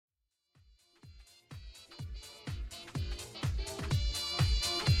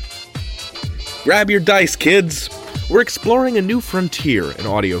Grab your dice, kids! We're exploring a new frontier in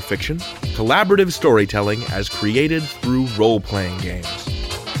audio fiction, collaborative storytelling as created through role-playing games.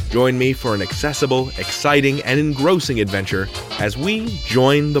 Join me for an accessible, exciting, and engrossing adventure as we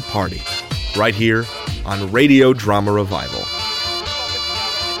join the party, right here on Radio Drama Revival.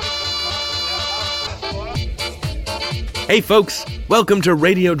 Hey folks, welcome to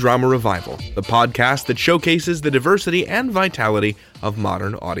Radio Drama Revival, the podcast that showcases the diversity and vitality of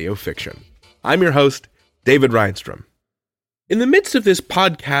modern audio fiction. I'm your host, David Reinstrom. In the midst of this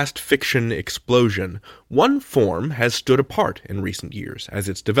podcast fiction explosion, one form has stood apart in recent years as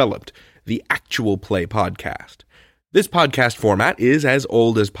it's developed, the actual play podcast. This podcast format is as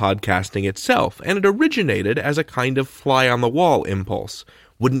old as podcasting itself, and it originated as a kind of fly-on-the-wall impulse.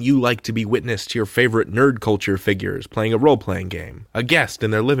 Wouldn't you like to be witness to your favorite nerd culture figures playing a role-playing game, a guest in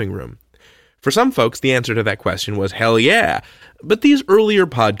their living room? For some folks, the answer to that question was hell yeah, but these earlier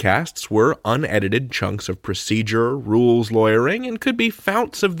podcasts were unedited chunks of procedure, rules lawyering, and could be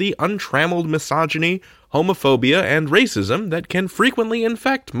founts of the untrammeled misogyny, homophobia, and racism that can frequently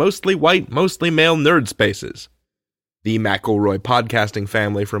infect mostly white, mostly male nerd spaces. The McElroy podcasting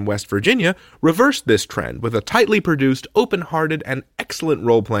family from West Virginia reversed this trend with a tightly produced, open-hearted, and excellent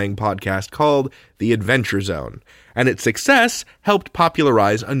role-playing podcast called The Adventure Zone, and its success helped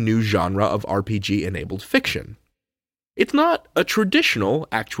popularize a new genre of RPG-enabled fiction. It's not a traditional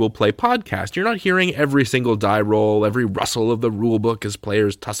actual play podcast. You're not hearing every single die roll, every rustle of the rulebook as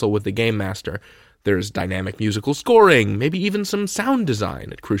players tussle with the game master. There's dynamic musical scoring, maybe even some sound design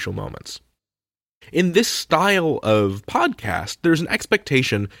at crucial moments. In this style of podcast, there's an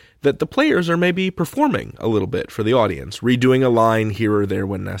expectation that the players are maybe performing a little bit for the audience, redoing a line here or there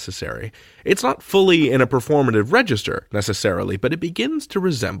when necessary. It's not fully in a performative register, necessarily, but it begins to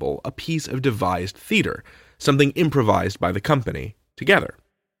resemble a piece of devised theater, something improvised by the company, together.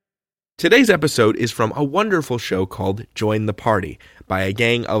 Today's episode is from a wonderful show called Join the Party, by a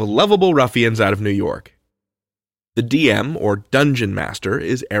gang of lovable ruffians out of New York. The DM, or Dungeon Master,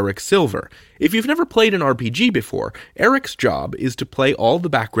 is Eric Silver. If you've never played an RPG before, Eric's job is to play all the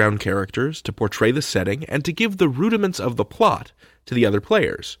background characters, to portray the setting, and to give the rudiments of the plot to the other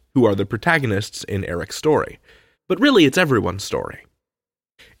players, who are the protagonists in Eric's story. But really, it's everyone's story.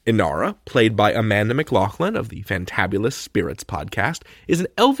 Inara, played by Amanda McLaughlin of the Fantabulous Spirits podcast, is an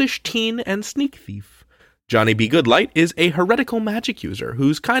elvish teen and sneak thief. Johnny B. Goodlight is a heretical magic user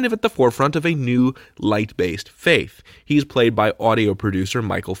who's kind of at the forefront of a new, light-based faith. He's played by audio producer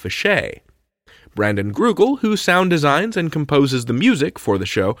Michael Fichet. Brandon Grugel, who sound designs and composes the music for the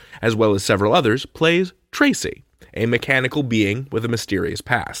show, as well as several others, plays Tracy, a mechanical being with a mysterious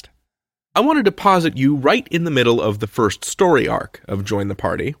past. I wanted to posit you right in the middle of the first story arc of Join the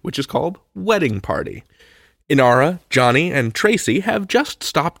Party, which is called Wedding Party. Inara, Johnny, and Tracy have just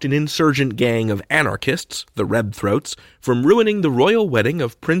stopped an insurgent gang of anarchists, the Red Throats, from ruining the royal wedding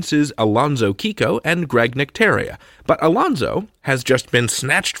of Princes Alonzo Kiko and Greg Nectaria. But Alonzo has just been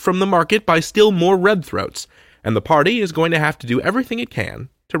snatched from the market by still more Red Throats, and the party is going to have to do everything it can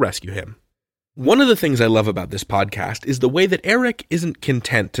to rescue him. One of the things I love about this podcast is the way that Eric isn't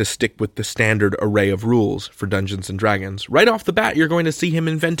content to stick with the standard array of rules for Dungeons & Dragons. Right off the bat, you're going to see him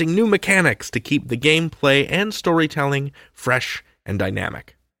inventing new mechanics to keep the gameplay and storytelling fresh and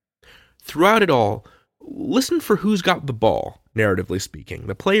dynamic. Throughout it all, listen for who's got the ball, narratively speaking.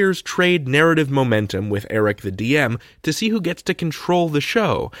 The players trade narrative momentum with Eric the DM to see who gets to control the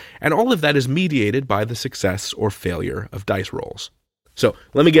show, and all of that is mediated by the success or failure of dice rolls. So,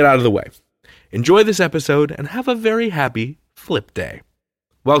 let me get out of the way. Enjoy this episode and have a very happy flip day.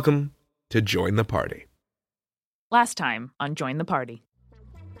 Welcome to Join the Party. Last time on Join the Party.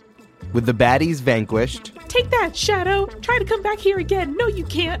 With the baddies vanquished, Take that, Shadow! Try to come back here again. No, you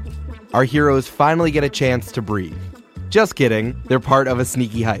can't. our heroes finally get a chance to breathe. Just kidding, they're part of a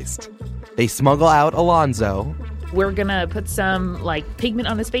sneaky heist. They smuggle out Alonzo We're gonna put some, pigment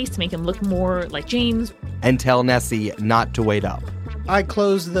on his face to make him look more like James. and tell Nessie not to wait up. I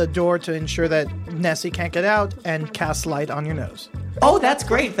close the door to ensure that Nessie can't get out and cast light on your nose. Oh, that's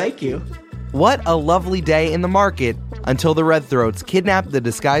great, thank you. What a lovely day in the market until the Red Throats kidnap the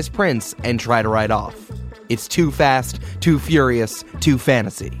disguised prince and try to ride off. It's too fast, too furious, too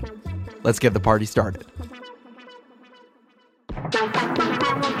fantasy. Let's get the party started.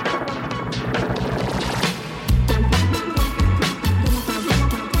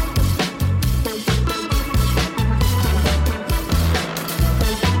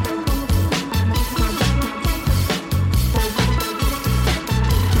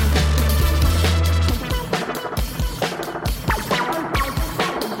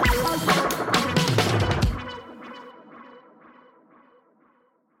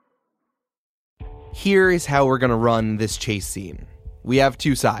 Here is how we're going to run this chase scene. We have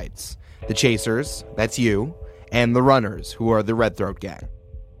two sides. The chasers, that's you, and the runners, who are the Red Throat gang.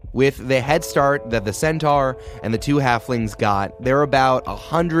 With the head start that the centaur and the two halflings got, they're about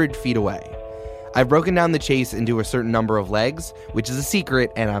 100 feet away. I've broken down the chase into a certain number of legs, which is a secret,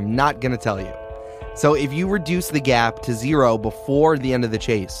 and I'm not going to tell you. So if you reduce the gap to 0 before the end of the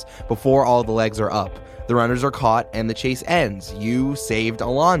chase, before all the legs are up, the runners are caught and the chase ends. You saved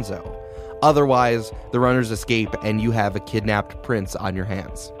Alonzo. Otherwise, the runners escape and you have a kidnapped prince on your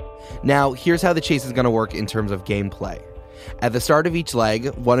hands. Now, here's how the chase is going to work in terms of gameplay. At the start of each leg,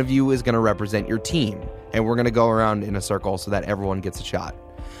 one of you is going to represent your team, and we're going to go around in a circle so that everyone gets a shot.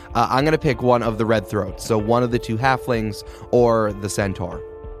 I'm going to pick one of the Red Throats, so one of the two halflings or the centaur.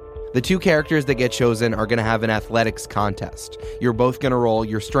 The two characters that get chosen are going to have an athletics contest. You're both going to roll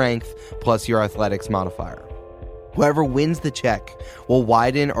your strength plus your athletics modifier. Whoever wins the check will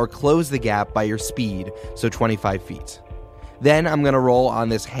widen or close the gap by your speed, so 25 feet. Then I'm going to roll on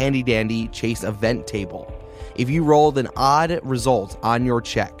this handy-dandy chase event table. If you rolled an odd result on your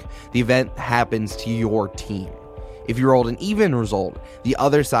check, the event happens to your team. If you rolled an even result, the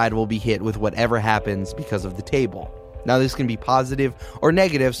other side will be hit with whatever happens because of the table. Now, this can be positive or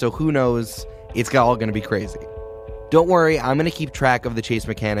negative, so who knows? It's all going to be crazy. Don't worry, I'm going to keep track of the chase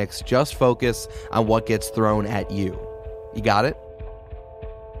mechanics. Just focus on what gets thrown at you. You got it?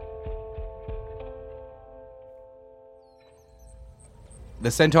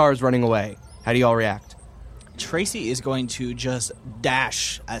 The centaur is running away. How do y'all react? Tracy is going to just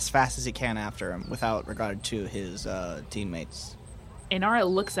dash as fast as he can after him without regard to his teammates. Inara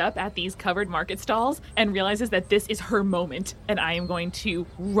looks up at these covered market stalls and realizes that this is her moment, and I am going to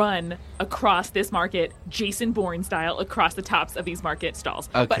run across this market, Jason Bourne style, across the tops of these market stalls.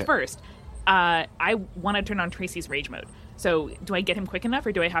 Okay. But first, I want to turn on Tracy's rage mode. So do I get him quick enough,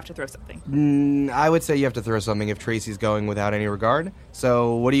 or do I have to throw something? I would say you have to throw something if Tracy's going without any regard.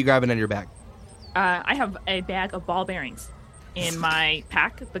 So what are you grabbing in your bag? I have a bag of ball bearings in my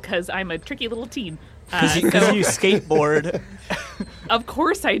pack because I'm a tricky little teen. Because you skateboard. Of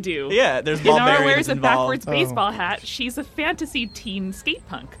course I do. Yeah, there's ball Inara bearings wears a involved. backwards baseball hat. She's a fantasy teen skate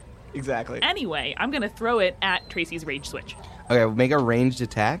punk. Exactly. Anyway, I'm going to throw it at Tracy's rage switch. Okay, we'll make a ranged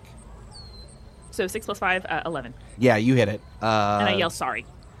attack. So 6 plus 5, 11. Yeah, you hit it. And I yell sorry.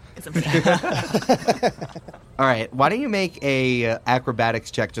 Because I'm sad. All right, why don't you make a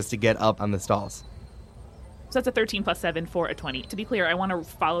acrobatics check just to get up on the stalls? So that's a 13 plus 7 for a 20. To be clear, I want to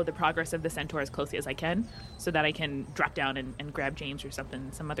follow the progress of the centaur as closely as I can so that I can drop down and grab James or something,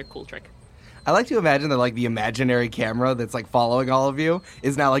 some other cool trick. I like to imagine that like the imaginary camera that's like following all of you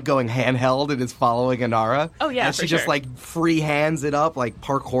is now like going handheld and is following Inara. Oh, yeah, and she for just sure. like free hands it up, like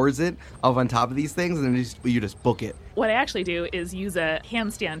parkours it up on top of these things, and then you just book it. What I actually do is use a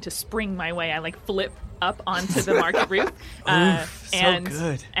handstand to spring my way. I like flip up onto the market roof so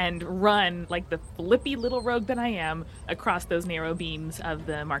good. and run like the flippy little rogue that I am across those narrow beams of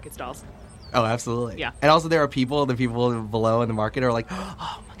the market stalls. Oh, absolutely. Yeah. And also there are people, the people below in the market are like,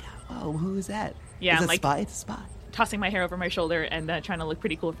 oh my god, whoa, who is that? Yeah, is I'm it like- spy? It's a spy. Tossing my hair over my shoulder and trying to look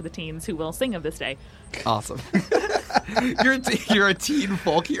pretty cool for the teens who will sing of this day. Awesome. you're a teen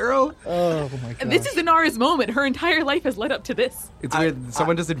folk hero? Oh my god. This is Inara's moment. Her entire life has led up to this. It's weird.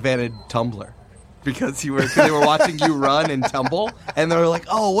 Someone just invented Tumblr because they were watching you run and tumble, and they were like,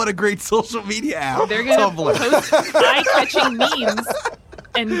 "Oh, what a great social media app!" They're going to Tumblr. post eye-catching memes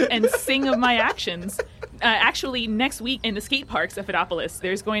and sing of my actions. Actually, next week in the skate parks of Fidopolis,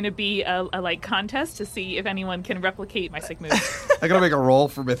 there's going to be a like contest to see if anyone can replicate my sick moves. I'm gonna make a roll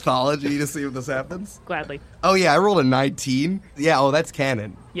for mythology to see if this happens. Gladly. Oh yeah, I rolled a 19. Yeah, oh that's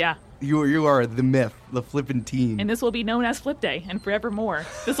canon. Yeah. You are the myth, the flippin' teen. And this will be known as Flip Day, and forevermore.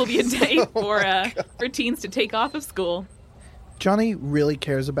 This will be a day for teens to take off of school. Johnny really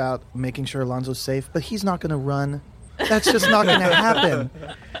cares about making sure Alonzo's safe, but he's not going to run. That's just not going to happen.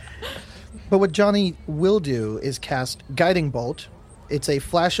 But what Johnny will do is cast Guiding Bolt. It's a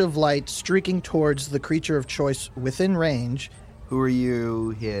flash of light streaking towards the creature of choice within range, Who are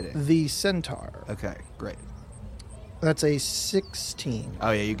you hitting? the centaur. Okay, great. That's a 16. Oh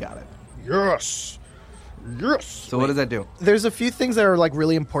yeah, you got it. Yes. Yes. So what does that do? There's a few things that are like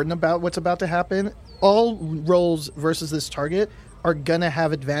really important about what's about to happen. All rolls versus this target are gonna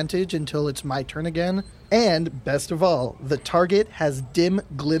have advantage until it's my turn again. And best of all, the target has dim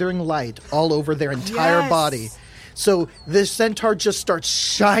glittering light all over their entire body. So this centaur just starts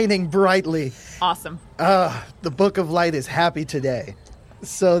shining brightly. Awesome. The Book of Light is happy today.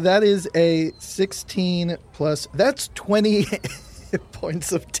 So that is a 16 plus, that's 20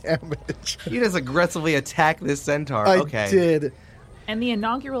 points of damage. You just aggressively attack this centaur. I Okay. did. And the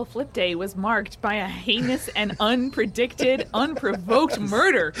inaugural flip day was marked by a heinous and unpredicted, unprovoked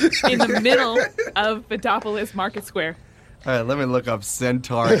murder in the middle of Fidopolis Market Square. All right, let me look up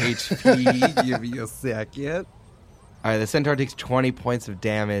Centaur HP. Give me a second. All right, the Centaur takes 20 points of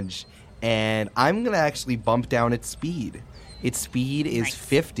damage, and I'm going to actually bump down its speed. Its speed is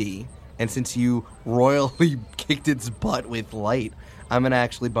 50, and since you royally kicked its butt with light, I'm going to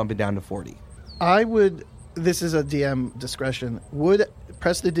actually bump it down to 40. I would, this is a DM discretion, would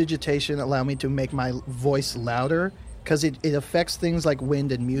prestidigitation allow me to make my voice louder? Because it affects things like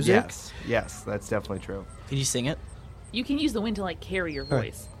wind and music. Yes, that's definitely true. Can you sing it? You can use the wind to, like, carry your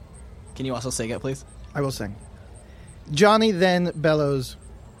voice. Can you also sing it, please? I will sing. Johnny then bellows,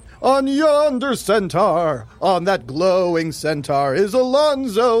 "On yonder centaur, on that glowing centaur, is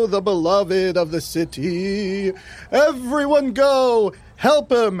Alonzo, the beloved of the city. Everyone go!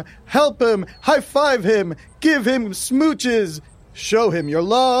 Help him! High-five him! Give him smooches! Show him your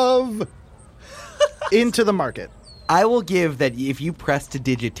love!" Into the market. I will give that if you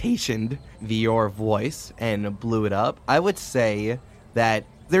prestidigitationed your voice and blew it up, I would say that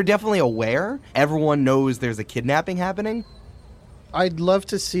they're definitely aware. Everyone knows there's a kidnapping happening. I'd love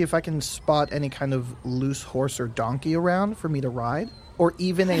to see if I can spot any kind of loose horse or donkey around for me to ride, or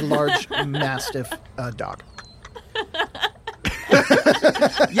even a large mastiff dog.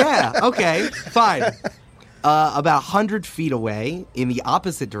 Yeah, okay, fine. About 100 feet away, in the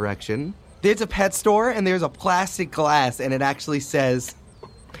opposite direction, there's a pet store, and there's a plastic glass, and it actually says,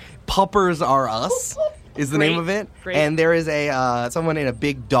 "Puppers Are Us," is the name of it. Great. And there is a someone in a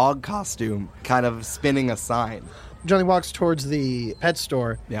big dog costume kind of spinning a sign. Johnny walks towards the pet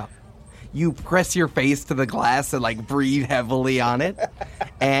store. Yeah. You press your face to the glass and, like, breathe heavily on it,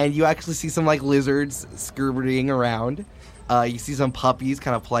 and you actually see some, like, lizards skirting around. You see some puppies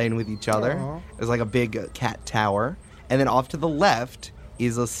kind of playing with each other. Aww. There's, like, a big cat tower. And then off to the left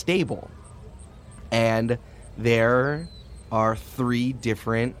is a stable. And there are 3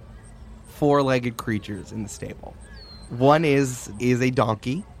 different 4-legged creatures in the stable. One is a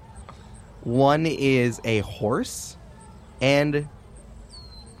donkey. One is a horse. And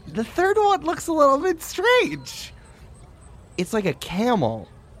the third one looks a little bit strange. It's like a camel,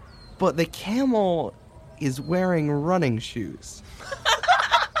 but the camel is wearing running shoes.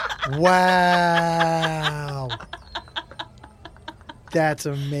 Wow. That's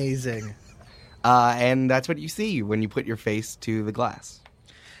amazing. And that's what you see when you put your face to the glass.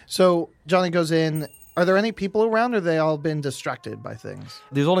 So Johnny goes in. Are there any people around, or have they all been distracted by things?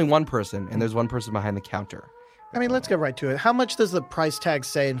 There's only one person, and there's one person behind the counter. I mean, let's get right to it. How much does the price tag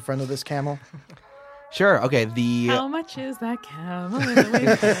say in front of this camel? Sure, okay, How much is that camel in the way?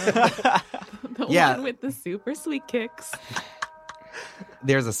 The Yeah. one with the super sweet kicks.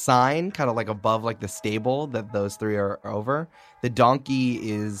 there's a sign kind of like above like the stable that those 3 are over. The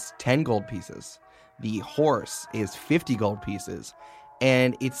donkey is 10 gold pieces. The horse is 50 gold pieces.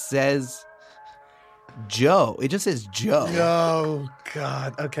 And it says Joe. It just says Joe. Oh,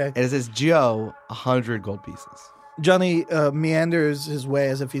 God. Okay. And it says Joe, 100 gold pieces. Johnny meanders his way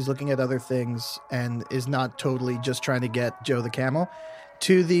as if he's looking at other things and is not totally just trying to get Joe the camel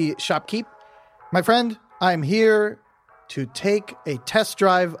to the shopkeep. "My friend, I'm here to take a test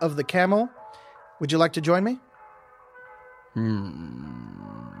drive of the camel. Would you like to join me?"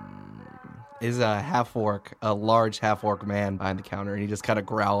 Is a half-orc, a large half-orc man behind the counter, and he just kind of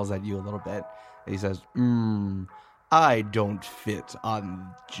growls at you a little bit. And he says, I don't fit on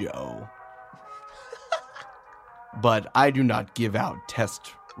Joe. But I do not give out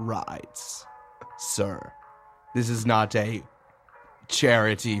test rides, sir. This is not a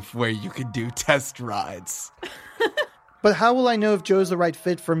charity where you can do test rides. But how will I know if Joe's the right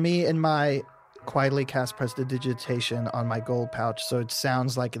fit for me and my quietly cast prestidigitation on my gold pouch, so it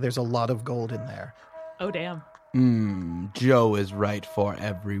sounds like there's a lot of gold in there? Oh, damn. Joe is right for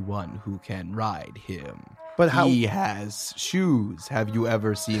everyone who can ride him. But how? He has shoes. Have you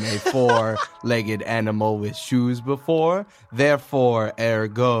ever seen a 4-legged animal with shoes before? Therefore,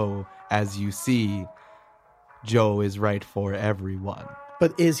 ergo, as you see, Joe is right for everyone.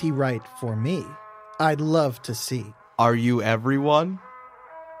 But is he right for me? I'd love to see. Are you everyone?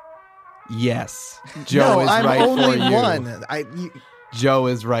 Yes. Joe No, is I'm right only for you. one. Joe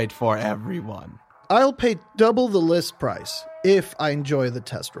is right for everyone. I'll pay double the list price if I enjoy the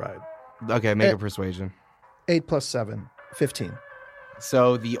test ride. Okay, make a persuasion. 8 plus 7, 15.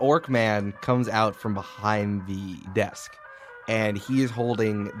 So the orc man comes out from behind the desk, and he is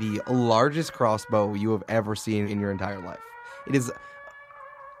holding the largest crossbow you have ever seen in your entire life. It is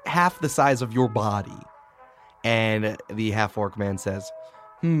half the size of your body. And the half-orc man says,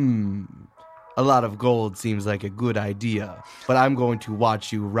 a A lot of gold seems like a good idea, but I'm going to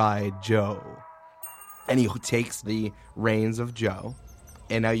watch you ride Joe. And he takes the reins of Joe,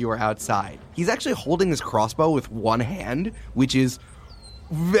 and now you are outside. He's actually holding his crossbow with one hand, which is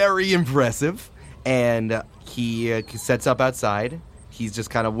very impressive. And he sets up outside. He's just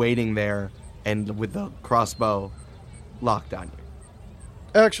kind of waiting there, and with the crossbow locked on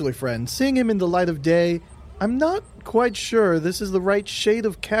you. Actually, friend, seeing him in the light of day, I'm not quite sure this is the right shade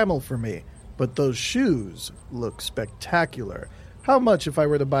of camel for me. But those shoes look spectacular. How much if I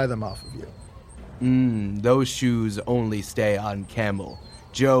were to buy them off of you? Those shoes only stay on camel.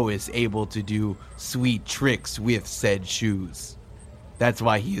 Joe is able to do sweet tricks with said shoes. That's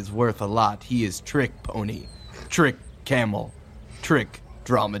why he is worth a lot. He is trick pony, trick camel, trick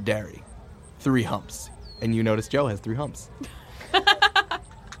dromedary. 3 humps. And you notice Joe has 3 humps.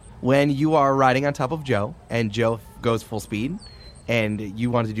 When you are riding on top of Joe, and Joe goes full speed, and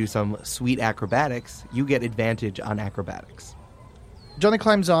you want to do some sweet acrobatics, you get advantage on acrobatics. Johnny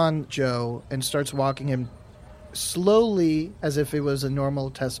climbs on Joe and starts walking him slowly, as if it was a normal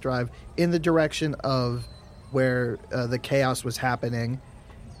test drive, in the direction of where the chaos was happening.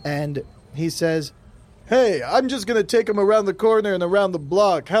 And he says, "Hey, I'm just going to take him around the corner and around the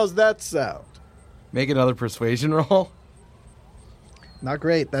block. How's that sound?" Make another persuasion roll. Not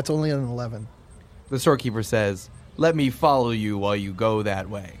great. That's only an 11. The storekeeper says, "Let me follow you while you go that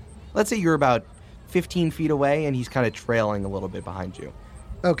way." Let's say you're about 15 feet away, and he's kind of trailing a little bit behind you.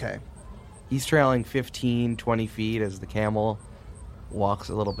 Okay. He's trailing 15, 20 feet as the camel walks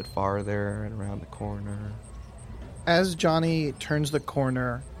a little bit farther and around the corner. As Johnny turns the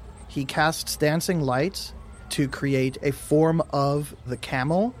corner, he casts dancing lights to create a form of the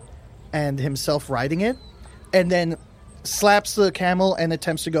camel and himself riding it, and then slaps the camel and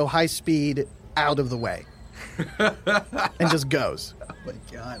attempts to go high speed out of the way. And just goes. Oh my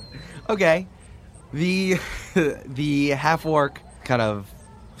god. Okay. The half-orc kind of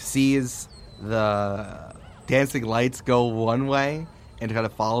sees the dancing lights go one way and kind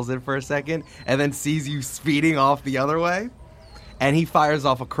of follows it for a second, and then sees you speeding off the other way, and he fires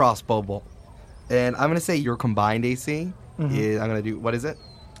off a crossbow bolt. And I'm going to say your combined AC is, I'm going to do, what is it?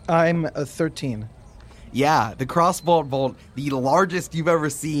 I'm a 13. Yeah, the crossbow bolt, the largest you've ever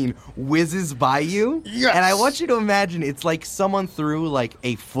seen, whizzes by you. Yes! And I want you to imagine it's like someone threw like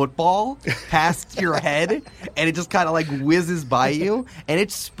a football past your head, and it just kind of like whizzes by you, and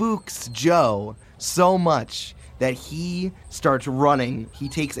it spooks Joe so much that he starts running. He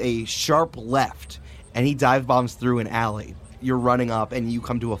takes a sharp left, and he dive bombs through an alley. You're running up, and you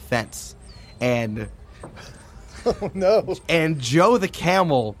come to a fence, and Oh, no. and Joe the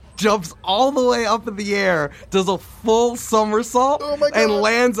camel jumps all the way up in the air, does a full somersault, Oh my God. and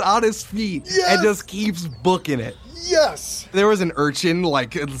lands on his feet, Yes. and just keeps booking it. Yes! There was an urchin,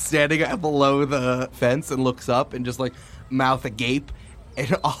 like, standing below the fence and looks up and just, like, mouth agape,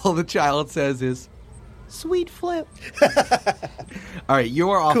 and all the child says is, "Sweet flip." All right, you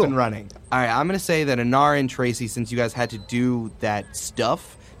are off Cool. and running. All right, I'm going to say that Anar and Tracy, since you guys had to do that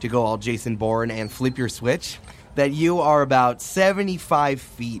stuff to go all Jason Bourne and flip your switch, that you are about 75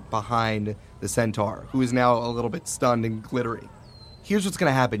 feet behind the centaur, who is now a little bit stunned and glittery. Here's what's going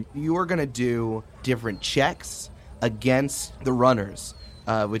to happen. You are going to do different checks against the runners,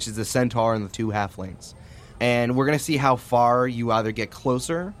 which is the centaur and the 2 halflings. And we're going to see how far you either get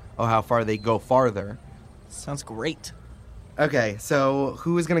closer or how far they go farther. Sounds great. Okay, so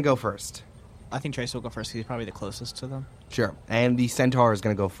who is going to go first? I think Trace will go first. He's probably the closest to them. Sure. And the centaur is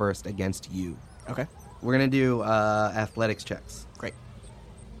going to go first against you. Okay. We're going to do athletics checks. Great.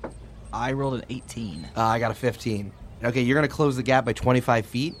 I rolled an 18. I got a 15. Okay, you're going to close the gap by 25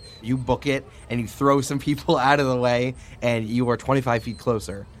 feet. You book it, and you throw some people out of the way, and you are 25 feet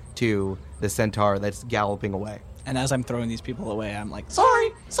closer to the centaur that's galloping away. And as I'm throwing these people away, I'm like,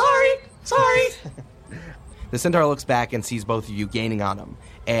 Sorry. The centaur looks back and sees both of you gaining on him,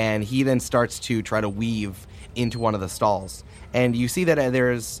 and he then starts to try to weave into one of the stalls. And you see that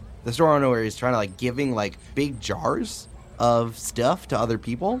there's the store owner is trying to like giving like big jars of stuff to other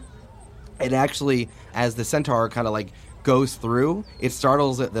people. And actually, as the centaur kind of like goes through, it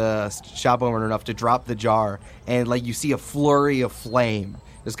startles the shop owner enough to drop the jar, and like you see a flurry of flame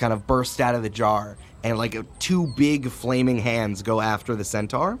just kind of burst out of the jar, and like 2 big flaming hands go after the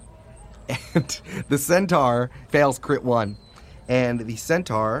centaur. And the centaur fails crit 1. And the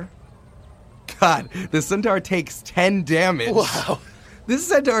centaur takes 10 damage. Wow. This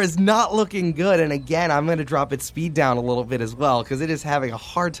centaur is not looking good, and again, I'm going to drop its speed down a little bit as well, because it is having a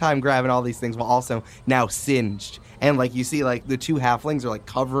hard time grabbing all these things while also now singed. And, like, you see, like, the 2 halflings are, like,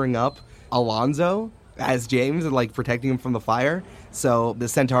 covering up Alonzo as James and, like, protecting him from the fire. So the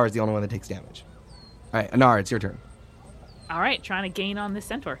centaur is the only one that takes damage. All right, Anara, it's your turn. All right, trying to gain on this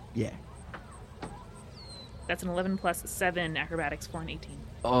centaur. Yeah. That's an 11 plus 7 acrobatics for an 18.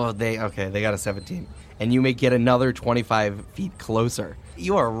 Oh, they got a 17. And you may get another 25 feet closer.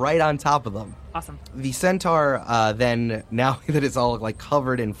 You are right on top of them. Awesome. The centaur, then, now that it's all like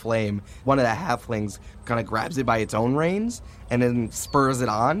covered in flame, one of the halflings kind of grabs it by its own reins and then spurs it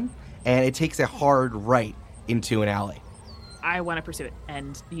on, and it takes a hard right into an alley. I want to pursue it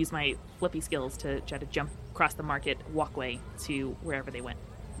and use my flippy skills to try to jump across the market walkway to wherever they went.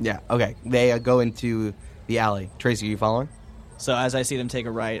 Yeah, okay. They go into the alley. Tracy, are you following? So as I see them take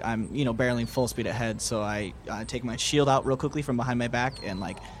a right, I'm, barreling full speed ahead, so I take my shield out real quickly from behind my back and,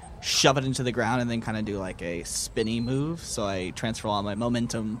 shove it into the ground and then kind of do, a spinny move, so I transfer all my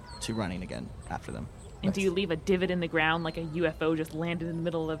momentum to running again after them. And do you leave a divot in the ground like a UFO just landed in the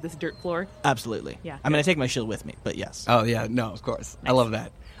middle of this dirt floor? Absolutely. Yeah. I mean, I take my shield with me, but yes. Oh, yeah, no, of course. Nice. I love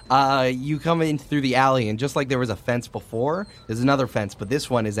that. You come in through the alley, and just like there was a fence before, there's another fence, but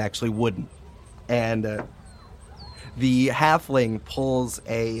this one is actually wooden. And the halfling pulls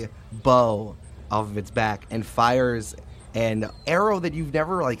a bow off of its back and fires an arrow that you've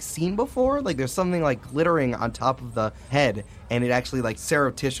never seen before. There's something glittering on top of the head, and it actually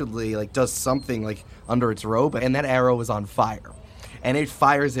surreptitiously does something under its robe, and that arrow is on fire, and it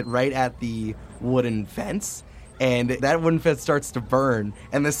fires it right at the wooden fence, and that wooden fence starts to burn,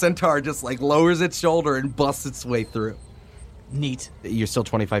 and the centaur just lowers its shoulder and busts its way through. Neat. You're still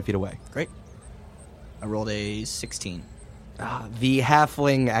 25 feet away. Great. I rolled a 16. The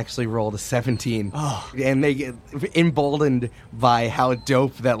halfling actually rolled a 17. Oh. And they get emboldened by how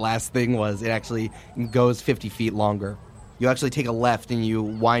dope that last thing was. It actually goes 50 feet longer. You actually take a left and you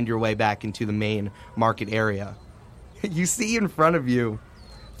wind your way back into the main market area. You see in front of you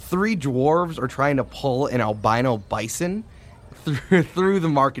 3 dwarves are trying to pull an albino bison through the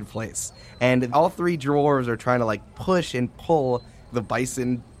marketplace. And all 3 dwarves are trying to push and pull the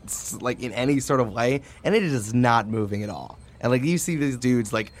bison in any sort of way, and it is not moving at all. And you see these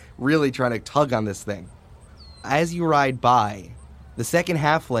dudes really trying to tug on this thing. As you ride by, the second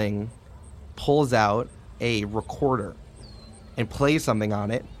halfling pulls out a recorder and plays something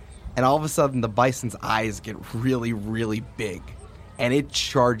on it, and all of a sudden the bison's eyes get really, really big, and it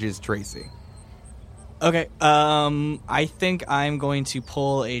charges Tracy. Okay, I think I'm going to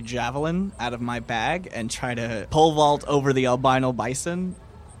pull a javelin out of my bag and try to pole vault over the albino bison.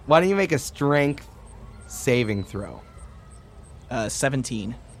 Why don't you make a strength saving throw?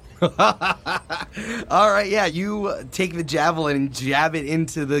 17. All right, yeah, you take the javelin and jab it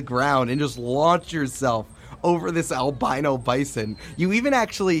into the ground and just launch yourself over this albino bison. You even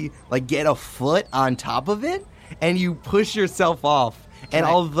actually get a foot on top of it, and you push yourself off. And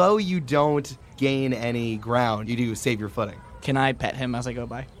although you don't gain any ground, you do save your footing. Can I pet him as I go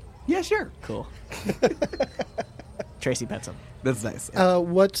by? Yeah, sure. Cool. Tracy pets him. That's nice.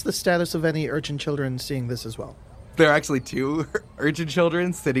 What's the status of any urchin children seeing this as well? There are actually 2 urchin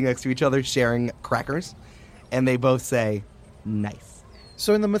children sitting next to each other sharing crackers, and they both say, nice.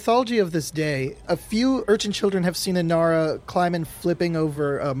 So in the mythology of this day, a few urchin children have seen Anara climbing, flipping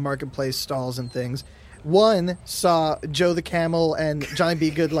over marketplace stalls and things. One saw Joe the Camel and Johnny B.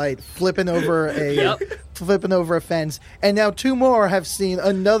 Goodlight flipping over a fence, and now 2 more have seen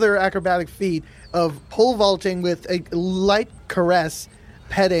another acrobatic feat of pole vaulting with a light caress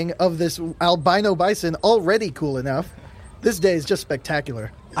petting of this albino bison, already cool enough. This day is just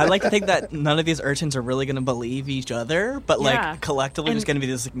spectacular. I like to think that none of these urchins are really going to believe each other, but collectively there's going to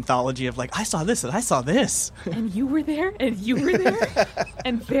be this mythology of I saw this and I saw this. And you were there and you were there.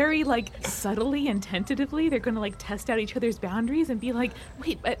 And very subtly and tentatively they're going to test out each other's boundaries and be like,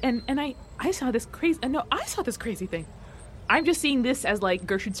 wait, and I saw this crazy, no, I saw this crazy thing. I'm just seeing this as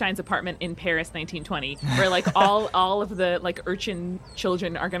Gertrude Stein's apartment in Paris 1920, where all of the urchin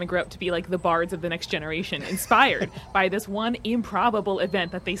children are going to grow up to be the bards of the next generation, inspired by this one improbable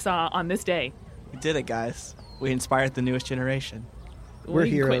event that they saw on this day. We did it, guys. We inspired the newest generation. We're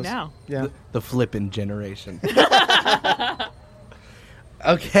heroes quit now. Yeah, the flippin' generation.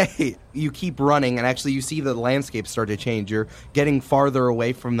 Okay, you keep running, and actually you see the landscape start to change. You're getting farther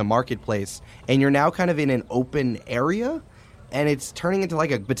away from the marketplace, and you're now kind of in an open area. And it's turning into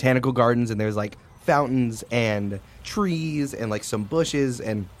a botanical gardens, and there's fountains and trees and some bushes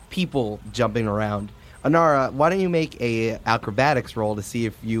and people jumping around. Anara, why don't you make a acrobatics roll to see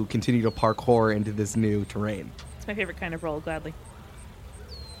if you continue to parkour into this new terrain? It's my favorite kind of roll, gladly.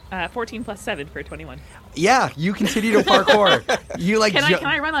 14 plus 7 for 21. Yeah, you continue to parkour. You Can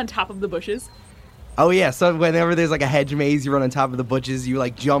I run on top of the bushes? Oh yeah, so whenever there's a hedge maze, you run on top of the bushes, you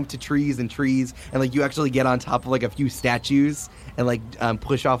jump to trees, and you actually get on top of a few statues and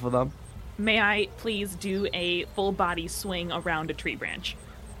push off of them. May I please do a full body swing around a tree branch?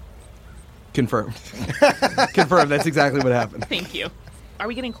 Confirmed. Confirmed. That's exactly what happened. Thank you. Are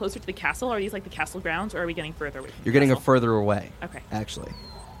we getting closer to the castle? Are these like the castle grounds, or are we getting further away from You're the getting castle? further away. Okay. Actually.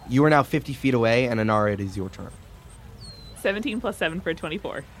 You are now 50 feet away, and Inara, it is your turn. 17 plus 7 for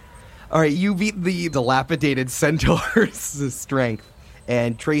 24. All right, you beat the dilapidated centaur's strength,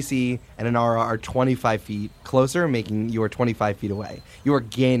 and Tracy and Inara are 25 feet closer, making you are 25 feet away. You are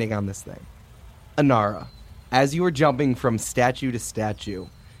gaining on this thing. Inara, as you are jumping from statue to statue,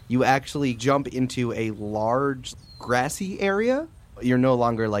 you actually jump into a large grassy area. You're no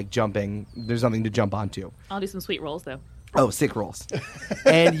longer, like, jumping. There's nothing to jump onto. I'll do some sweet rolls, though. Oh, sick rolls.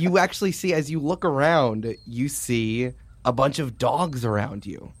 And you actually see, as you look around, you see a bunch of dogs around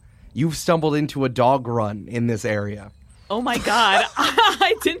you. You've stumbled into a dog run in this area. Oh my god.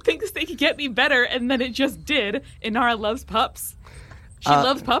 I didn't think this thing could get any better, and then it just did. Inara loves pups. She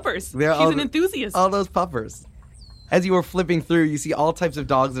loves puppers. She's an enthusiast. All those puppers. As you are flipping through, you see all types of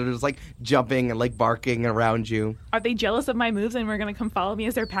dogs that are just, like, jumping and, like, barking around you. Are they jealous of my moves and we're going to come follow me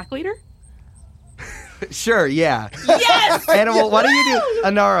as their pack leader? Sure, yeah. Yes! Animal, what do you do?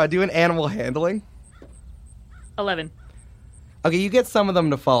 Inara, do an animal handling. 11. Okay, you get some of them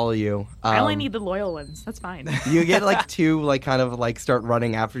to follow you. I only need the loyal ones. That's fine. You get, like, two, like, kind of, like, start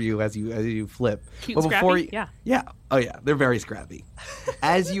running after you as you flip. Cute and scrappy? Yeah. Yeah. Oh, yeah. They're very scrappy.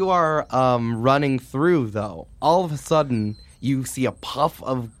 As you are running through, though, all of a sudden, you see a puff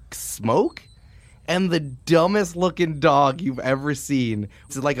of smoke, and the dumbest-looking dog you've ever seen,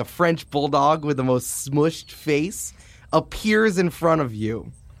 it's like a French bulldog with the most smushed face, appears in front of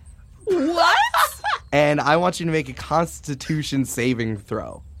you. What? And I want you to make a Constitution saving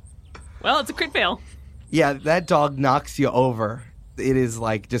throw. Well, it's a crit fail. Yeah, that dog knocks you over. It is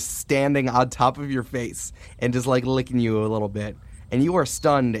like just standing on top of your face and just like licking you a little bit. And you are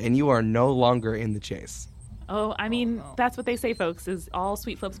stunned and you are no longer in the chase. Oh, I mean, that's what they say, folks, is all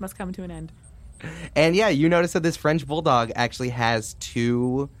sweet flips must come to an end. And yeah, you notice that this French bulldog actually has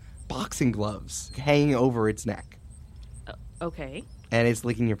 2 boxing gloves hanging over its neck. Okay. And it's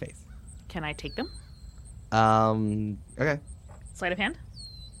licking your face. Can I take them? Okay. Sleight of hand?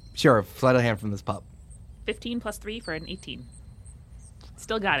 Sure, sleight of hand from this pup. 15 plus 3 for an 18.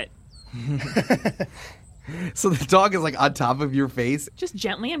 Still got it. So the dog is like on top of your face. Just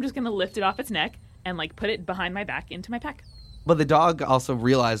gently, I'm just going to lift it off its neck and like put it behind my back into my pack. But the dog also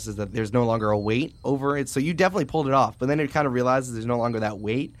realizes that there's no longer a weight over it, so you definitely pulled it off. But then it kind of realizes there's no longer that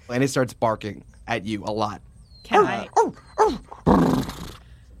weight, and it starts barking at you a lot. Can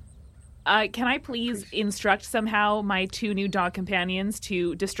I please instruct somehow my 2 new dog companions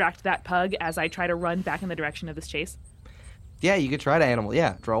to distract that pug as I try to run back in the direction of this chase? Yeah, you could try to animal.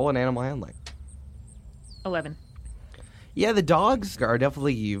 Yeah, roll an animal handling. 11. Yeah, the dogs are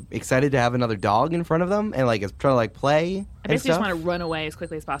definitely excited to have another dog in front of them and like trying to like play. I basically just want to run away as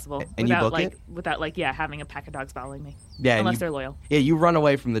quickly as possible And without you book like it? without like having a pack of dogs following me. Yeah, unless they're loyal. Yeah, you run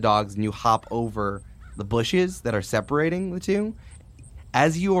away from the dogs and you hop over the bushes that are separating the two.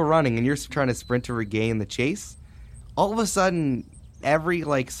 As you are running and you're trying to sprint to regain the chase, all of a sudden, every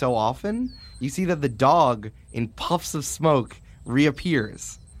like so often, you see that the dog in puffs of smoke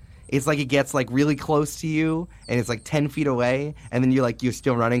reappears. It's like it gets like really close to you and it's like 10 feet away, and then you're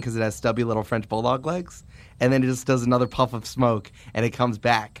still running because it has stubby little French bulldog legs, and then it just does another puff of smoke and it comes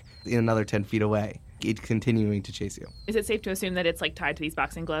back in another 10 feet away. It's continuing to chase you. Is it safe to assume that it's like tied to these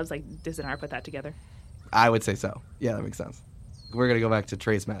boxing gloves? Like, does Inara put that together? I would say so. Yeah, that makes sense. We're going to go back to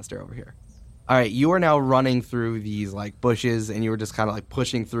Trace Master over here. All right, you are now running through these like bushes, and you were just kind of like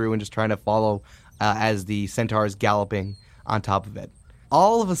pushing through and just trying to follow as the centaur is galloping on top of it.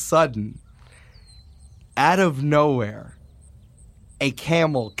 All of a sudden, out of nowhere, a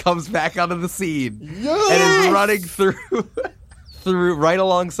camel comes back onto the scene and is running through right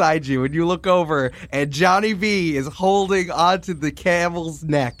alongside you. And you look over, and Johnny B is holding onto the camel's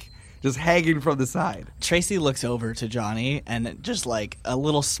neck, just hanging from the side. Tracy looks over to Johnny, and just like a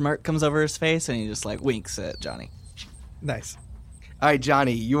little smirk comes over his face, and he just like winks at Johnny. Nice. All right,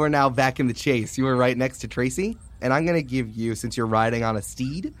 Johnny, you are now back in the chase. You are right next to Tracy, and I'm going to give you, since you're riding on a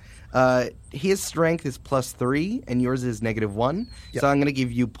steed, his strength is +3, and yours is -1. Yep. So I'm going to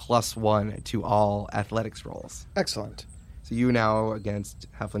give you +1 to all athletics rolls. Excellent. So you now against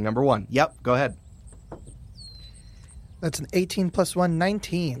halfling number 1. Yep, go ahead. That's an 18 + 1,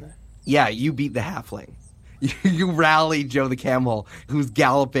 19. Yeah, you beat the halfling. You rally Joe the camel, who's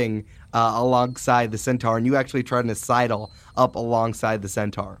galloping alongside the centaur, and you actually trying to sidle up alongside the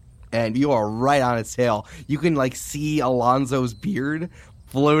centaur. And you are right on its tail. You can like see Alonzo's beard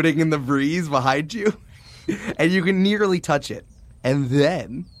floating in the breeze behind you, and you can nearly touch it. And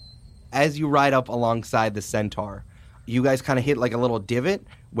then As you ride up alongside the centaur, you guys kind of hit like a little divot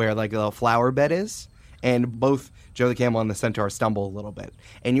where like a little flower bed is, and both Joe the Camel and the centaur stumble a little bit.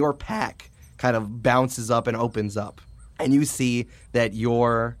 And your pack kind of bounces up and opens up. And you see that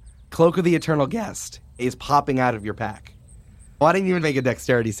your Cloak of the Eternal Guest is popping out of your pack. Why didn't you even make a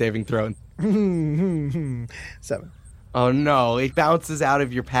dexterity saving throw? 7. Oh no, it bounces out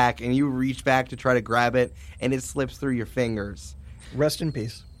of your pack and you reach back to try to grab it and it slips through your fingers. Rest in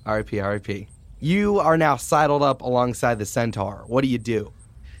peace. R.I.P., R.I.P. You are now sidled up alongside the centaur. What do you do?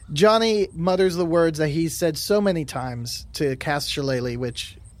 Johnny mutters the words that he's said so many times to cast Shillelagh,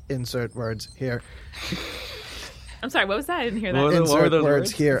 which insert words here. I'm sorry, what was that? I didn't hear that. What were Insert those words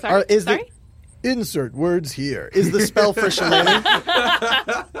words? here. Sorry? The insert words here is the spell for Shillelagh.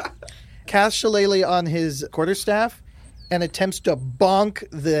 Cast Shillelagh on his quarterstaff and attempts to bonk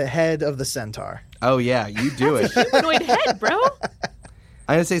the head of the centaur. Oh yeah, you do it. Humanoid head, bro.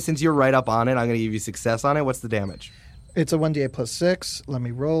 I'm going to say since you're right up on it, I'm going to give you success on it. What's the damage? It's a 1d8 plus 6. Let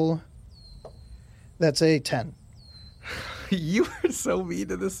me roll. That's a 10. You are so mean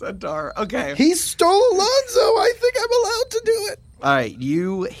to the centaur. Okay. He stole Alonzo. I think I'm allowed to do it. All right,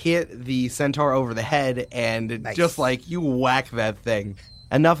 you hit the centaur over the head and Nice. just like you whack that thing.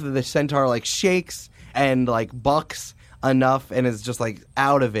 Enough that the centaur like shakes and like bucks enough and is just like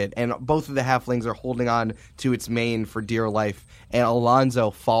out of it. And both of the halflings are holding on to its mane for dear life. And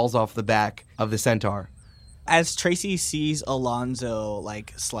Alonzo falls off the back of the centaur. As Tracy sees Alonzo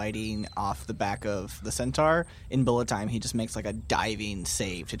like sliding off the back of the centaur, in bullet time, he just makes like a diving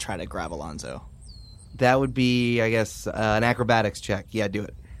save to try to grab Alonzo. That would be, I guess, an acrobatics check. Yeah, do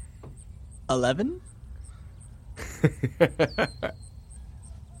it. 11?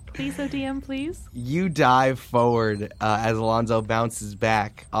 Please, ODM, please. You dive forward as Alonzo bounces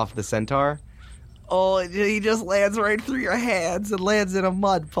back off the centaur. Oh, he just lands right through your hands and lands in a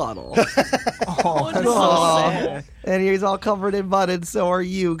mud puddle. Oh, that's so sad. And he's all covered in mud, and so are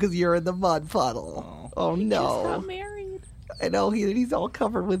you, because you're in the mud puddle. Oh, Just got no. married. I know, he's all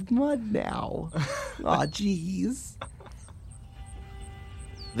covered with mud now. Aw, jeez.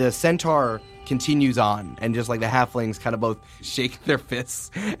 The centaur continues on, and just like the halflings kind of both shake their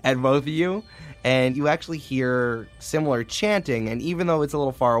fists at both of you, and you actually hear similar chanting, and even though it's a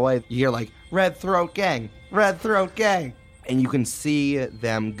little far away, you hear like, Red Throat Gang, Red Throat Gang. And you can see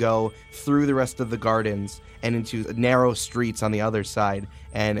them go through the rest of the gardens and into narrow streets on the other side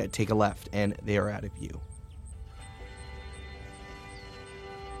and take a left, and they are out of view.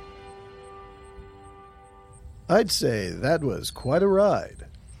 I'd say that was quite a ride.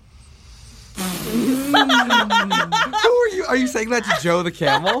 Who are you? Are you saying that to Joe the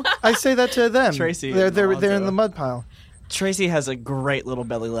Camel? I say that to them. Tracy They're and in Alonzo. the mud pile. Tracy has a great little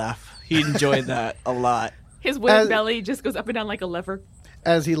belly laugh. He enjoyed that a lot. His wooden As- belly just goes up and down like a lever.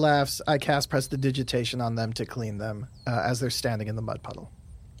 As he laughs, I cast Prestidigitation on them to clean them as they're standing in the mud puddle.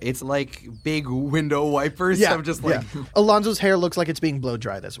 It's like big window wipers. I'm just like, Alonzo's hair looks like it's being blow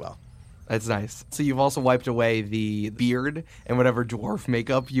dried as well. that's nice. So you've also wiped away the beard and whatever dwarf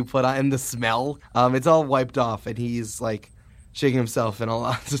makeup you put on, and the smell. It's all wiped off, and he's like shaking himself, and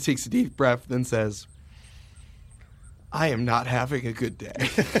Alonzo takes a deep breath and says, I am not having a good day.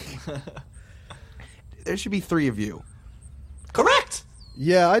 There should be 3 of you. Correct!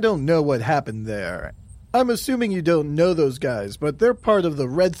 Yeah, I don't know what happened there. I'm assuming you don't know those guys, but they're part of the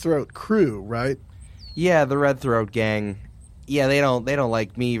Red Throat crew, right? Yeah, the Red Throat Gang. Yeah, they don't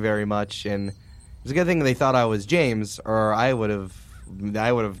like me very much, and it's a good thing they thought I was James, or I would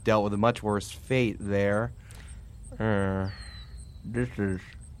have dealt with a much worse fate there. I'm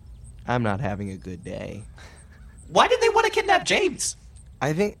not having a good day. Why did they want to kidnap James?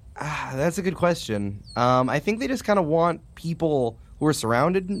 I think that's a good question. I think they just kind of want people who are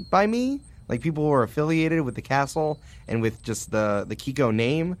surrounded by me, like people who are affiliated with the castle and with just the Kiko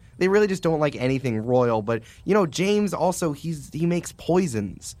name. They really just don't like anything royal. But you know, James also he makes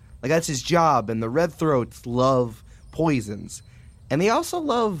poisons. Like that's his job, and the Red Throats love poisons, and they also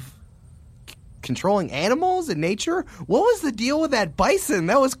love controlling animals and nature. What was the deal with that bison?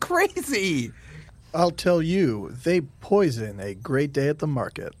 That was crazy. I'll tell you, they poison a great day at the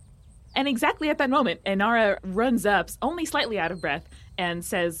market. And exactly at that moment, Inara runs up, only slightly out of breath, and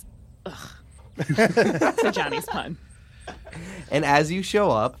says, ugh. To Johnny's pun. And as you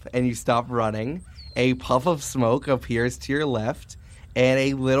show up and you stop running, a puff of smoke appears to your left, and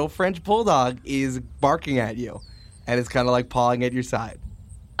a little French bulldog is barking at you, and it's kind of like pawing at your side.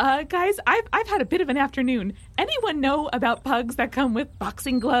 Guys, I've had a bit of an afternoon. Anyone know about pugs that come with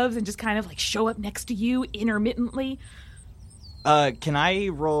boxing gloves and just kind of like show up next to you intermittently? Can I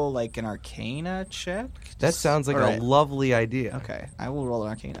roll like an Arcana check? That sounds like All right. a lovely idea. Okay, I will roll an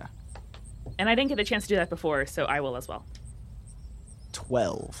Arcana. And I didn't get a chance to do that before, so I will as well.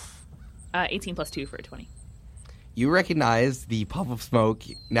 12. 18 plus 2 for a 20. You recognize the puff of smoke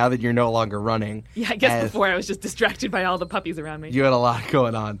now that you're no longer running. Yeah, I guess as before I was just distracted by all the puppies around me. You had a lot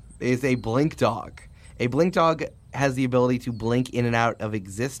going on. It's a blink dog. A blink dog has the ability to blink in and out of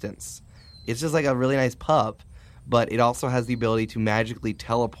existence. It's just like a really nice pup, but it also has the ability to magically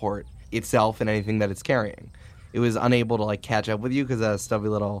teleport itself and anything that it's carrying. It was unable to catch up with you because it has stubby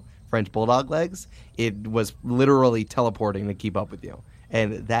little French bulldog legs. It was literally teleporting to keep up with you,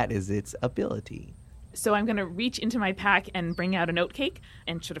 and that is its ability. So I'm going to reach into my pack and bring out an oat cake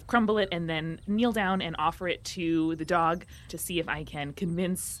and sort of crumble it and then kneel down and offer it to the dog to see if I can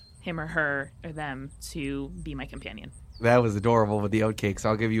convince him or her or them to be my companion. That was adorable with the oat cake, so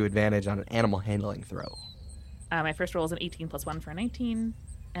I'll give you advantage on an animal handling throw. My first roll is an 18 plus 1 for a 19.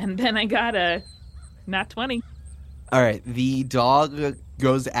 And then I got a nat 20. All right, the dog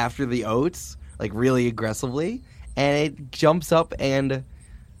goes after the oats, really aggressively, and it jumps up and...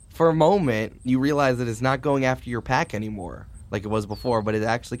 For a moment, you realize that it's not going after your pack anymore, like it was before, but it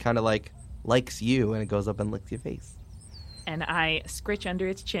actually kind of likes you, and it goes up and licks your face. And I scritch under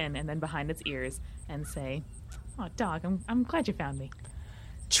its chin and then behind its ears and say, "Oh, dog, I'm glad you found me."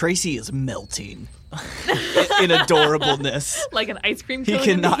 Tracy is melting in adorableness. Like an ice cream He cone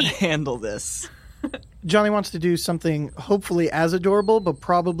in the cannot heat. handle this. Johnny wants to do something hopefully as adorable, but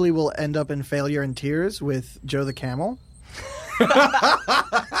probably will end up in failure and tears with Joe the Camel.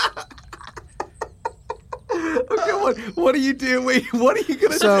 Okay, what do you do? Wait, what are you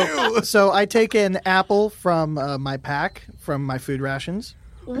going to do? So I take an apple from my pack, from my food rations.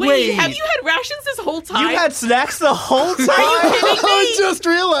 Wait, have you had rations this whole time? You had snacks the whole time? I just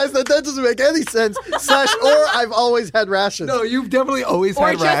realized that doesn't make any sense. Or I've always had rations. No, you've definitely always Or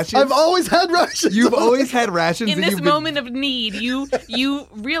had just- rations. I've always had rations. You've always had rations. in and this you've been- moment of need, you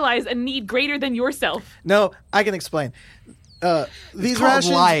realize a need greater than yourself. No, I can explain. These It's called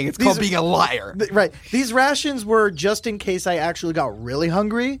rations, lying. It's these- called being a liar. Right. These rations were just in case I actually got really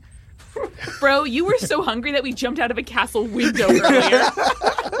hungry. Bro, you were so hungry that we jumped out of a castle window earlier.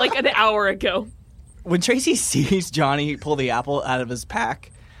 Like an hour ago. When Tracy sees Johnny pull the apple out of his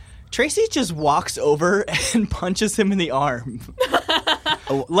pack, Tracy just walks over and punches him in the arm.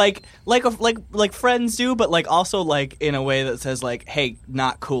 like friends do, but also in a way that says "Hey,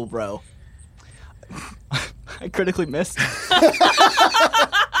 not cool, bro." I critically missed.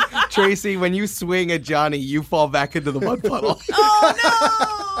 Tracy, when you swing at Johnny, you fall back into the mud puddle. Oh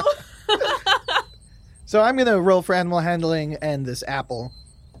no! So I'm going to roll for animal handling and this apple.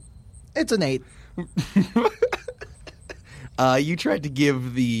 It's an 8. You tried to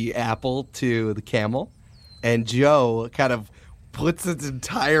give the apple to the camel, and Joe kind of puts its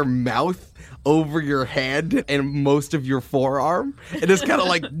entire mouth over your hand and most of your forearm, and just kind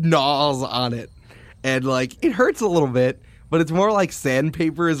of gnaws on it. And it hurts a little bit, but it's more like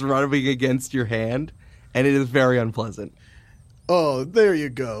sandpaper is rubbing against your hand, and it is very unpleasant. Oh, there you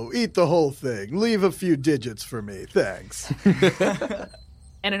go. Eat the whole thing. Leave a few digits for me. Thanks.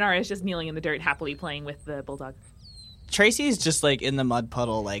 And Inara is just kneeling in the dirt, happily playing with the bulldog. Tracy's just in the mud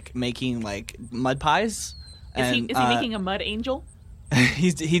puddle, making mud pies. Is he making a mud angel?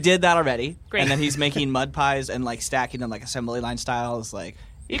 He did that already. Great. And then he's making mud pies and stacking them assembly line style. It's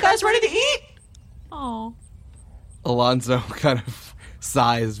you guys ready to eat? Oh. Alonzo kind of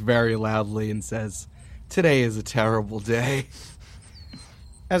sighs very loudly and says, "Today is a terrible day."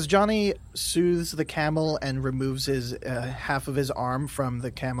 As Johnny soothes the camel and removes his half of his arm from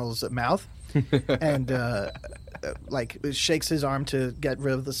the camel's mouth and shakes his arm to get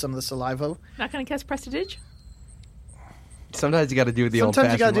rid of some of the saliva. Not gonna cast Prestige? Sometimes you got to do it the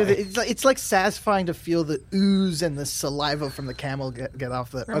Sometimes you got old-fashioned to do way. it's like satisfying to feel the ooze and the saliva from the camel get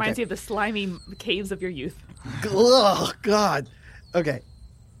off the. Reminds you of the slimy caves of your youth. Oh God. Okay,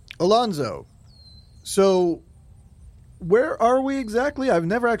 Alonzo. So, where are we exactly? I've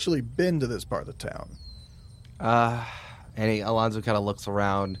never actually been to this part of town. And Alonzo kind of looks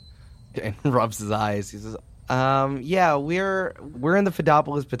around and rubs his eyes. He says, "Yeah, we're in the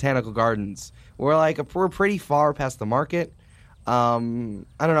Fidopolis Botanical Gardens. We're pretty far past the market. I don't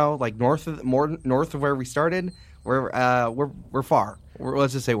know, north of where we started. We're far.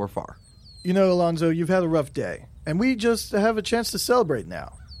 Let's just say we're far." You know, Alonzo, you've had a rough day, and we just have a chance to celebrate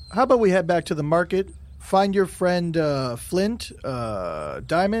now. How about we head back to the market, find your friend Flint,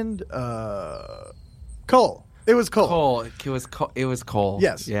 Diamond, Cole. It was Cole. Cole. It was Cole.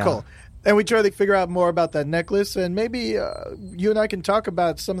 Yes, Yeah. Cole. And we try to figure out more about that necklace, and maybe you and I can talk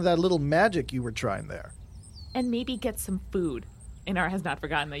about some of that little magic you were trying there. And maybe get some food. Inara has not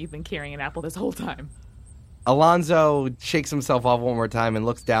forgotten that you've been carrying an apple this whole time. Alonzo shakes himself off one more time and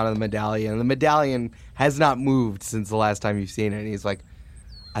looks down at the medallion. The medallion has not moved since the last time you've seen it. And he's like,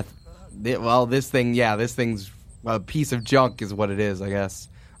 this thing's a piece of junk is what it is, I guess.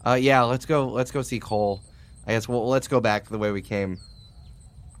 Let's go see Cole. I guess let's go back the way we came.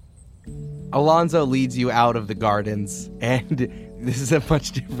 Alonzo leads you out of the gardens, and this is a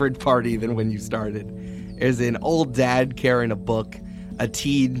much different party than when you started. There's an old dad carrying a book, a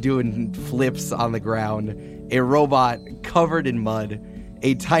teen doing flips on the ground, a robot covered in mud,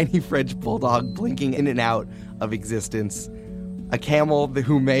 a tiny French bulldog blinking in and out of existence, a camel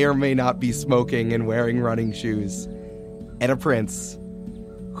who may or may not be smoking and wearing running shoes, and a prince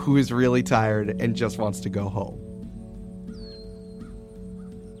who is really tired and just wants to go home.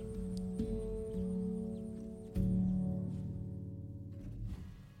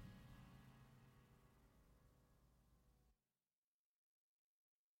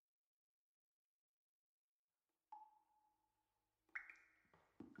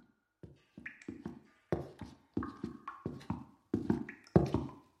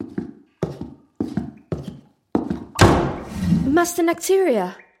 Master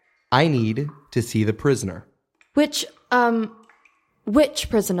Nectaria. I need to see the prisoner. Which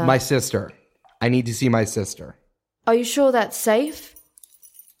prisoner? My sister. I need to see my sister. Are you sure that's safe?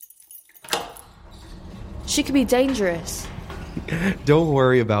 She could be dangerous. Don't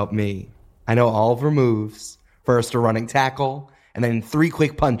worry about me. I know all of her moves. First a running tackle, and then 3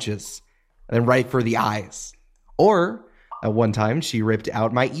 quick punches, and then right for the eyes. Or, at one time, she ripped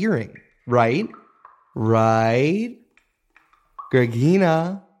out my earring. Right?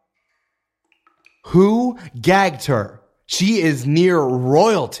 Gregina. Who gagged her? She is near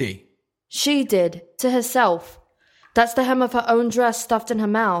royalty. She did, to herself. That's the hem of her own dress stuffed in her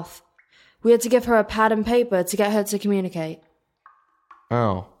mouth. We had to give her a pad and paper to get her to communicate.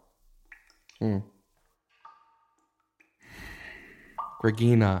 Oh.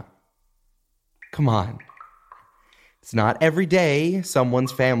 Gregina. Come on. It's not every day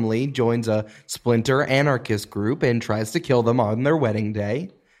someone's family joins a splinter anarchist group and tries to kill them on their wedding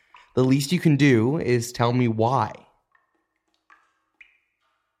day. The least you can do is tell me why.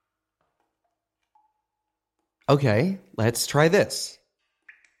 Okay, let's try this.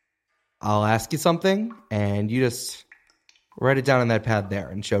 I'll ask you something, and you just write it down on that pad there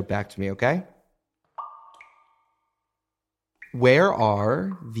and show it back to me, okay? Where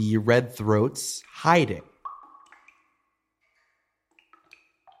are the red throats hiding?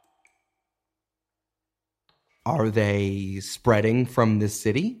 Are they spreading from this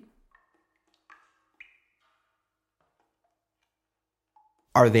city?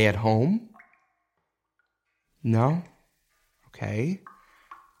 Are they at home? No? Okay.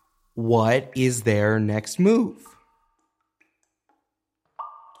 What is their next move?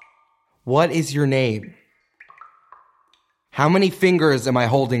 What is your name? How many fingers am I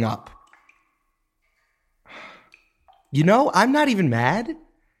holding up? You know, I'm not even mad.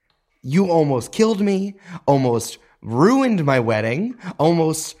 You almost killed me, almost ruined my wedding,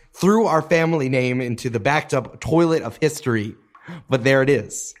 almost threw our family name into the backed up toilet of history. But there it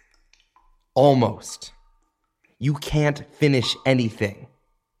is. Almost. You can't finish anything.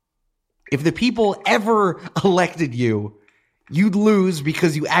 If the people ever elected you, you'd lose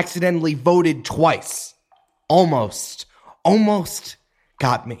because you accidentally voted twice. Almost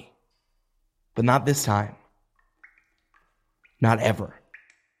got me. But not this time. Not ever.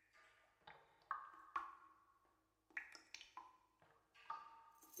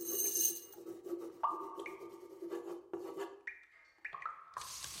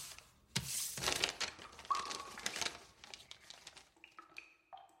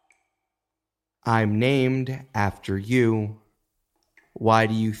 I'm named after you. Why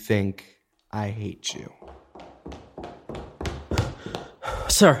do you think I hate you?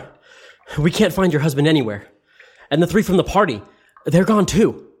 Sir, we can't find your husband anywhere. And the 3 from the party, they're gone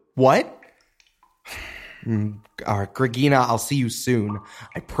too. What? All right, Gregina, I'll see you soon.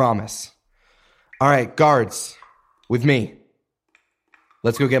 I promise. All right, guards, with me.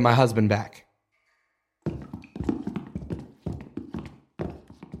 Let's go get my husband back.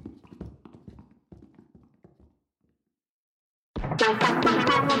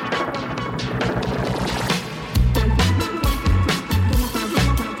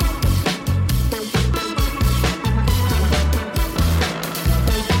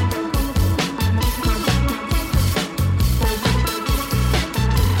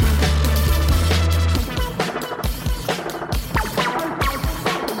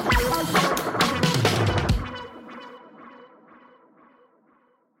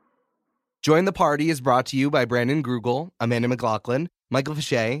 Join the Party is brought to you by Brandon Grugel, Amanda McLaughlin, Michael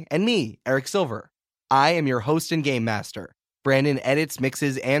Fichet, and me, Eric Silver. I am your host and game master. Brandon edits,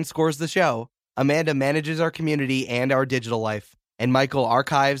 mixes, and scores the show. Amanda manages our community and our digital life. And Michael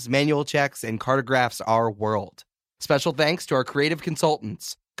archives, manual checks, and cartographs our world. Special thanks to our creative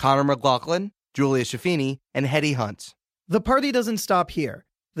consultants, Connor McLaughlin, Julia Schaffini, and Hetty Hunt. The party doesn't stop here.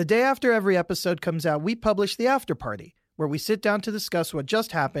 The day after every episode comes out, we publish the after party, where we sit down to discuss what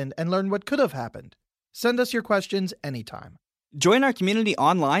just happened and learn what could have happened. Send us your questions anytime. Join our community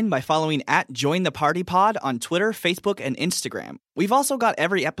online by following @JoinThePartyPod on Twitter, Facebook, and Instagram. We've also got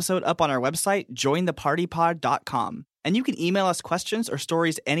every episode up on our website, jointhepartypod.com. And you can email us questions or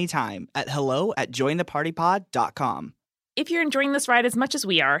stories anytime at hello@jointhepartypod.com. If you're enjoying this ride as much as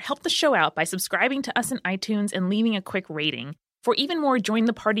we are, help the show out by subscribing to us in iTunes and leaving a quick rating. For even more Join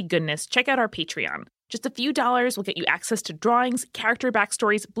the Party goodness, check out our Patreon. Just a few dollars will get you access to drawings, character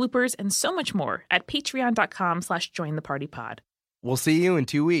backstories, bloopers, and so much more at patreon.com/jointhepartypod. We'll see you in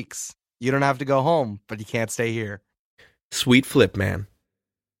 2 weeks. You don't have to go home, but you can't stay here. Sweet flip, man.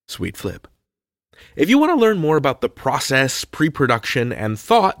 Sweet flip. If you want to learn more about the process, pre-production, and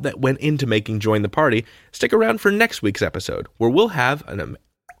thought that went into making Join the Party, stick around for next week's episode, where we'll have an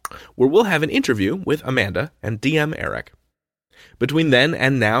interview with Amanda and DM Eric. Between then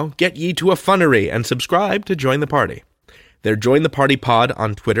and now, get ye to a funnery and subscribe to Join the Party. They're Join the Party Pod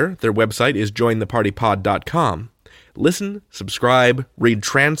on Twitter. Their website is jointhepartypod.com. Listen, subscribe, read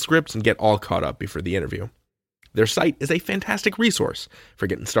transcripts, and get all caught up before the interview. Their site is a fantastic resource for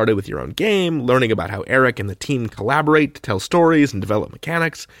getting started with your own game, learning about how Eric and the team collaborate to tell stories and develop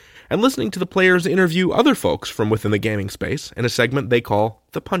mechanics, and listening to the players interview other folks from within the gaming space in a segment they call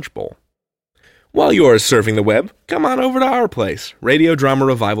the Punch Bowl. While you're surfing the web, come on over to our place,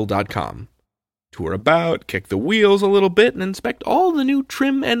 radiodramarevival.com. Tour about, kick the wheels a little bit, and inspect all the new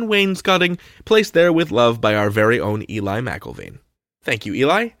trim and wainscoting placed there with love by our very own Eli McElveen. Thank you,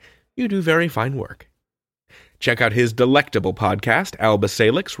 Eli. You do very fine work. Check out his delectable podcast, Alba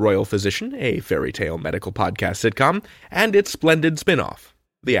Salix, Royal Physician, a fairy tale medical podcast sitcom, and its splendid spin-off,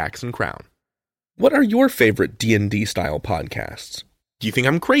 The Axe and Crown. What are your favorite D&D style podcasts? Do you think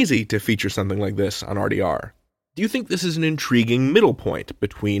I'm crazy to feature something like this on RDR? Do you think this is an intriguing middle point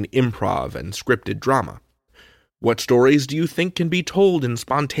between improv and scripted drama? What stories do you think can be told in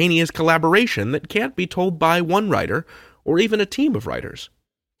spontaneous collaboration that can't be told by one writer or even a team of writers?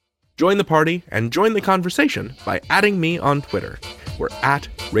 Join the party and join the conversation by adding me on Twitter. We're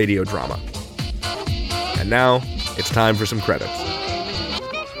 @RadioDrama. And now, it's time for some credits.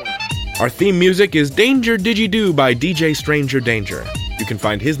 Our theme music is Danger Didgeridoo by DJ Stranger Danger. You can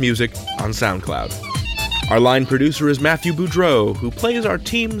find his music on SoundCloud. Our line producer is Matthew Boudreau, who plays our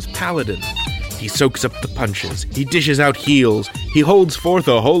team's paladin. He soaks up the punches, he dishes out heals, he holds forth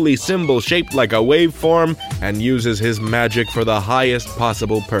a holy symbol shaped like a waveform, and uses his magic for the highest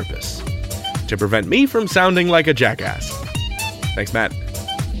possible purpose. To prevent me from sounding like a jackass. Thanks, Matt.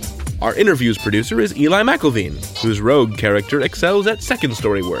 Our interviews producer is Eli McElveen, whose rogue character excels at second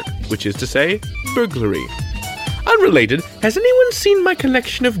story work, which is to say, burglary. Unrelated, has anyone seen my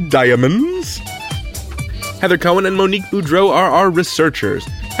collection of diamonds? Heather Cohen and Monique Boudreau are our researchers.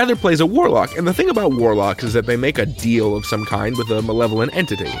 Heather plays a warlock, and the thing about warlocks is that they make a deal of some kind with a malevolent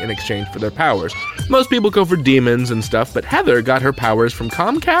entity in exchange for their powers. Most people go for demons and stuff, but Heather got her powers from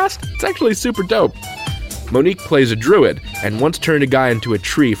Comcast? It's actually super dope. Monique plays a druid, and once turned a guy into a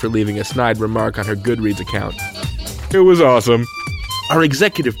tree for leaving a snide remark on her Goodreads account. It was awesome. Our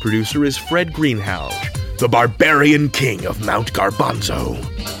executive producer is Fred Greenhalgh, the barbarian king of Mount Garbanzo.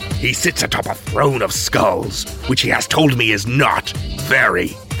 He sits atop a throne of skulls, which he has told me is not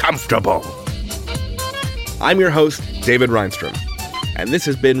very comfortable. I'm your host, David Reinstrom, and this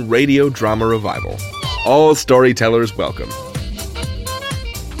has been Radio Drama Revival. All storytellers welcome.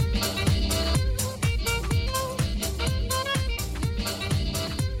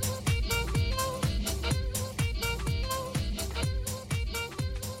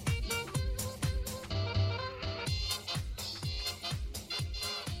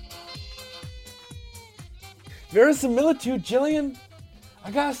 Verisimilitude, Jillian.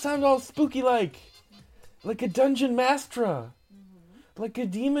 I gotta sound all spooky like a dungeon master, like a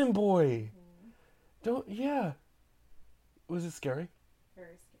demon boy. Yeah. Was it scary?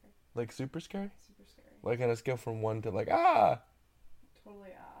 Very scary. Like super scary? Super scary. Like on a scale from 1 to like,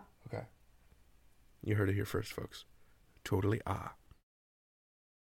 Totally Okay. You heard it here first, folks. Totally